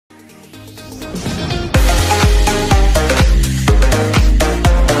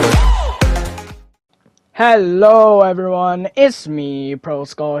Hello everyone, it's me,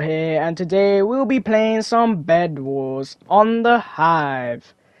 ProSkull here, and today we'll be playing some Bed Wars on the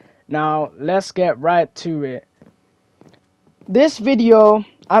Hive. Now, let's get right to it. This video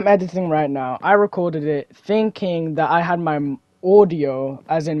I'm editing right now, I recorded it thinking that I had my audio,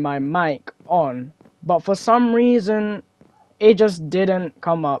 as in my mic, on, but for some reason, it just didn't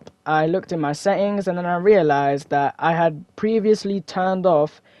come up. I looked in my settings and then I realized that I had previously turned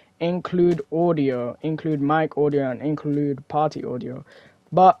off include audio, include mic audio, and include party audio.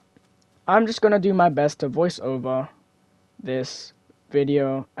 But I'm just gonna do my best to voice over this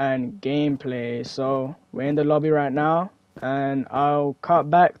video and gameplay. So we're in the lobby right now and I'll cut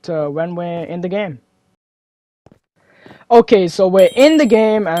back to when we're in the game. Okay, so we're in the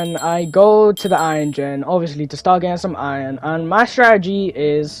game and I go to the iron gen, obviously to start getting some iron, and my strategy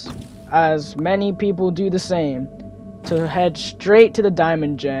is, as many people do the same, to head straight to the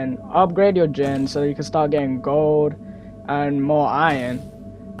diamond gen, upgrade your gen so you can start getting gold and more iron.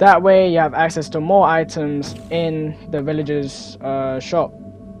 That way you have access to more items in the village's shop.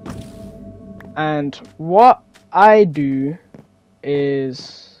 And what I do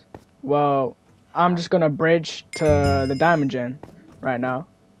is, well, I'm just gonna bridge to the diamond gen right now.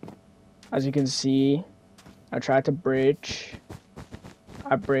 As you can see, I tried to bridge.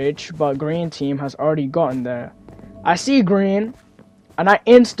 I bridge, but green team has already gotten there. I see green, and I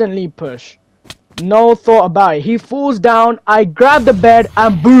instantly push. No thought about it. He falls down, I grab the bed,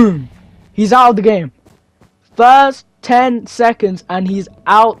 and boom! He's out of the game. First 10 seconds, and he's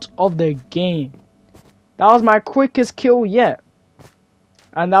out of the game. That was my quickest kill yet.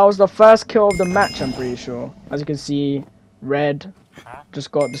 And that was the first kill of the match, I'm pretty sure. As you can see, red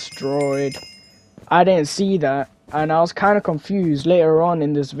just got destroyed. I didn't see that, and I was kind of confused later on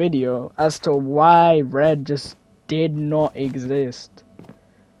in this video as to why red just did not exist.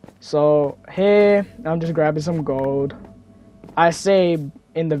 So here, I'm just grabbing some gold. I say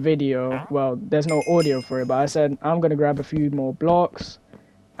in the video, well, there's no audio for it, but I said I'm gonna grab a few more blocks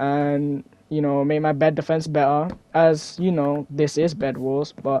and, you know, make my bed defense better, as, you know, this is Bed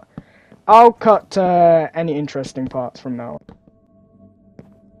Wars, but I'll cut to any interesting parts from now.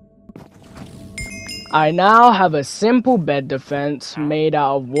 I now have a simple bed defense made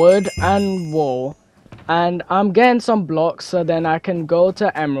out of wood and wool, and I'm getting some blocks so then I can go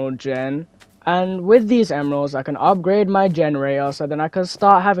to emerald gen, and with these emeralds I can upgrade my generator so then I can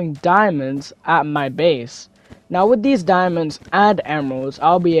start having diamonds at my base. Now with these diamonds and emeralds,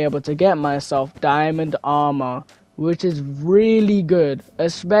 I'll be able to get myself diamond armor, which is really good,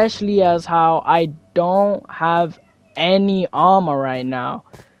 especially as how I don't have any armor right now.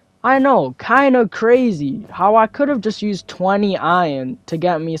 I know, kinda crazy how I could have just used 20 iron to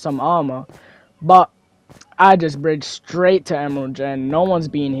get me some armor, but I just bridged straight to emerald gen. No one's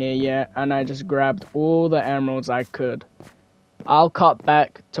been here yet, and I just grabbed all the emeralds I could. I'll cut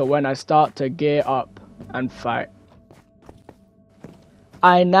back to when I start to gear up and fight.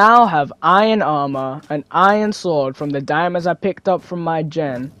 I now have iron armor, an iron sword from the diamonds I picked up from my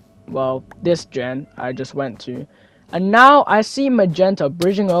gen, well, this gen I just went to, and now I see magenta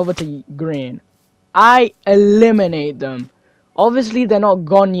bridging over to green. I eliminate them. Obviously they're not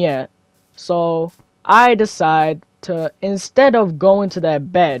gone yet, so I decide to, instead of going to their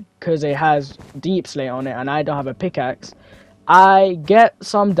bed because it has deep slate on it and I don't have a pickaxe, I get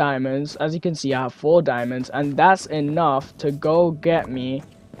some diamonds. As you can see, I have 4 diamonds, and that's enough to go get me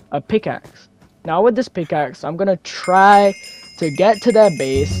a pickaxe. Now with this pickaxe, I'm gonna try to get to their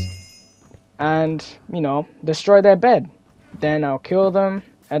base and, you know, destroy their bed. Then I'll kill them,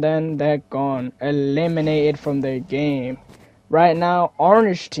 and then they're gone, eliminated from the game. Right now,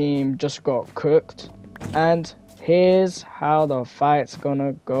 orange team just got cooked, and here's how the fight's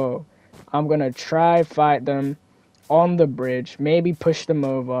gonna go. I'm gonna try fight them on the bridge, maybe push them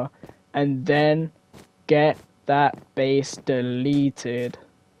over, and then get that base deleted.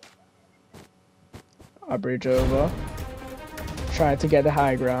 I bridge over, try to get the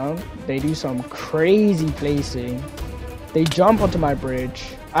high ground. They do some crazy placing. They jump onto my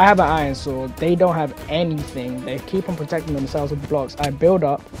bridge. I have an iron sword. They don't have anything. They keep on protecting themselves with blocks. I build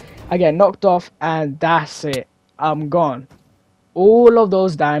up, I get knocked off, and that's it. I'm gone. All of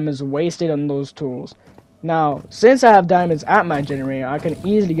those diamonds wasted on those tools. Now, since I have diamonds at my generator, I can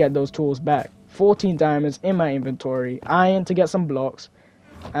easily get those tools back. 14 diamonds in my inventory, iron to get some blocks,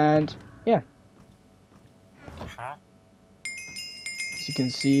 and yeah. As you can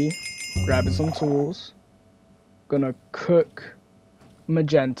see, grabbing some tools, gonna cook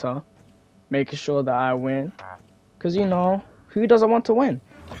magenta, making sure that I win, because, you know, who doesn't want to win?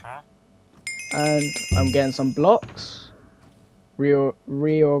 And I'm getting some blocks,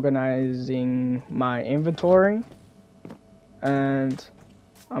 reorganizing my inventory, and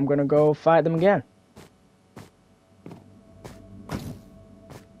I'm gonna go fight them again.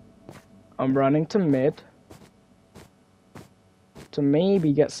 I'm running to mid to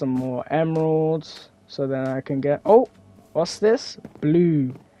maybe get some more emeralds, so then I can get, oh, what's this?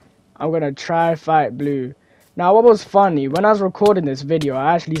 Blue. I'm gonna try fight blue. Now what was funny, when I was recording this video,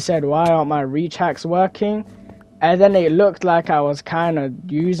 I actually said, why aren't my reach hacks working? And then it looked like I was kind of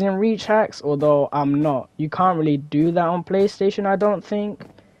using reach hacks, although I'm not. You can't really do that on PlayStation, I don't think.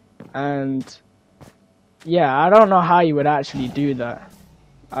 And yeah, I don't know how you would actually do that.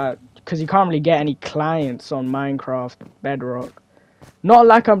 Because you can't really get any clients on Minecraft Bedrock. Not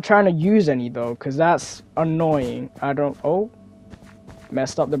like I'm trying to use any though, because that's annoying. Oh,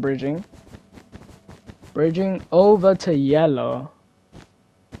 messed up the bridging. Bridging over to yellow.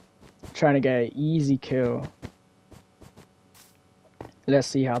 Trying to get an easy kill. Let's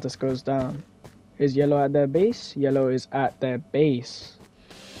see how this goes down. Is yellow at their base? Yellow is at their base.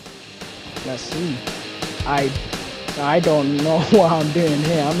 Let's see. I don't know what I'm doing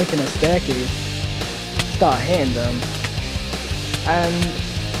here. I'm making a staircase. Start hitting them. And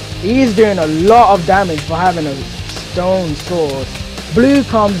he's doing a lot of damage for having a stone sword. Blue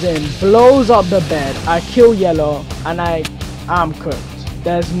comes in, blows up the bed. I kill yellow, and I'm cooked.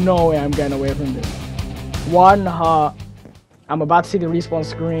 There's no way I'm getting away from this. 1 heart. I'm about to see the respawn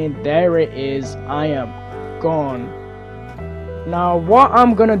screen. There it is. I am gone. Now what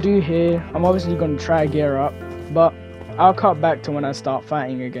I'm gonna do here, I'm obviously gonna try gear up, but I'll cut back to when I start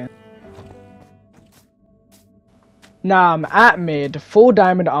fighting again. Now I'm at mid, full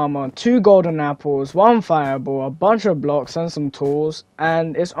diamond armor, 2 golden apples, 1 fireball, a bunch of blocks and some tools,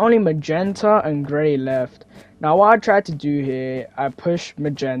 and it's only magenta and grey left. Now what I tried to do here, I push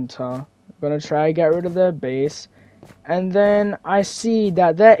magenta. I'm gonna try to get rid of their base, and then I see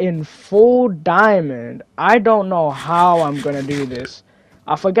that they're in full diamond. I don't know how I'm gonna do this.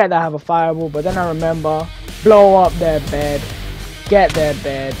 I forget that I have a fireball, but then I remember, blow up their bed, get their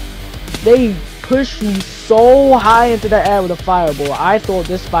bed. They pushed me so high into the air with a fireball. I thought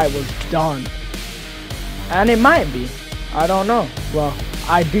this fight was done. And it might be. I don't know. Well,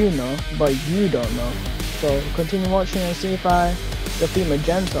 I do know, but you don't know. So continue watching and see if I defeat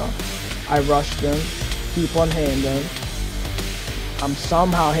magenta. I rush them, keep on hitting them. I'm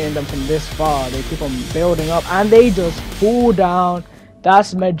somehow hitting them from this far. They keep on building up and they just fall down.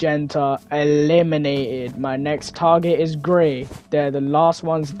 That's magenta eliminated. My next target is grey. They're the last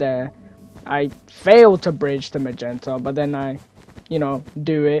ones there. I failed to bridge to magenta, but then I,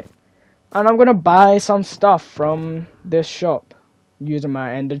 do it. And I'm gonna buy some stuff from this shop. Using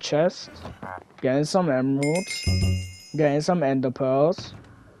my ender chest. Getting some emeralds. Getting some ender pearls.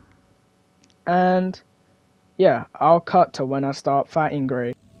 And yeah, I'll cut to when I start fighting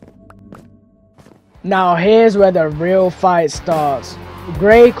grey. Now here's where the real fight starts.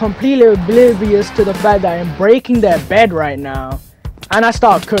 Grey completely oblivious to the fact that I'm breaking their bed right now. And I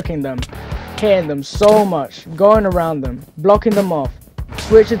start cooking them. Hitting them so much. Going around them. Blocking them off.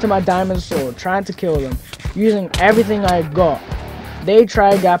 Switching to my diamond sword. Trying to kill them. Using everything I got. They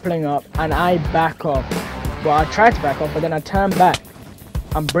try grappling up and I back off. Well, I tried to back off, but then I turn back.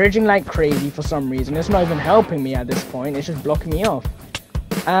 I'm bridging like crazy for some reason. It's not even helping me at this point. It's just blocking me off.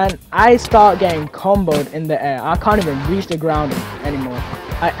 And I start getting comboed in the air. I can't even reach the ground anymore.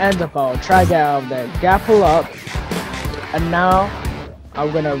 I end up out. Try to get out of there. Grapple up. And now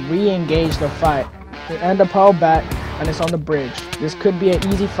I'm gonna re-engage the fight. We end up all back and it's on the bridge. This could be an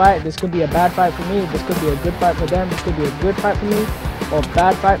easy fight. This could be a bad fight for me. This could be a good fight for them. This could be a good fight for me. Or a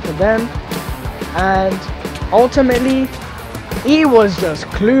bad fight for them. And ultimately, he was just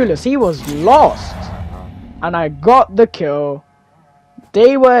clueless. He was lost. And I got the kill.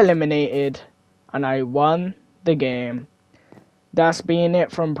 They were eliminated. And I won the game. That's been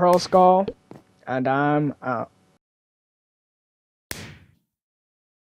it from Pro Skull. And I'm out.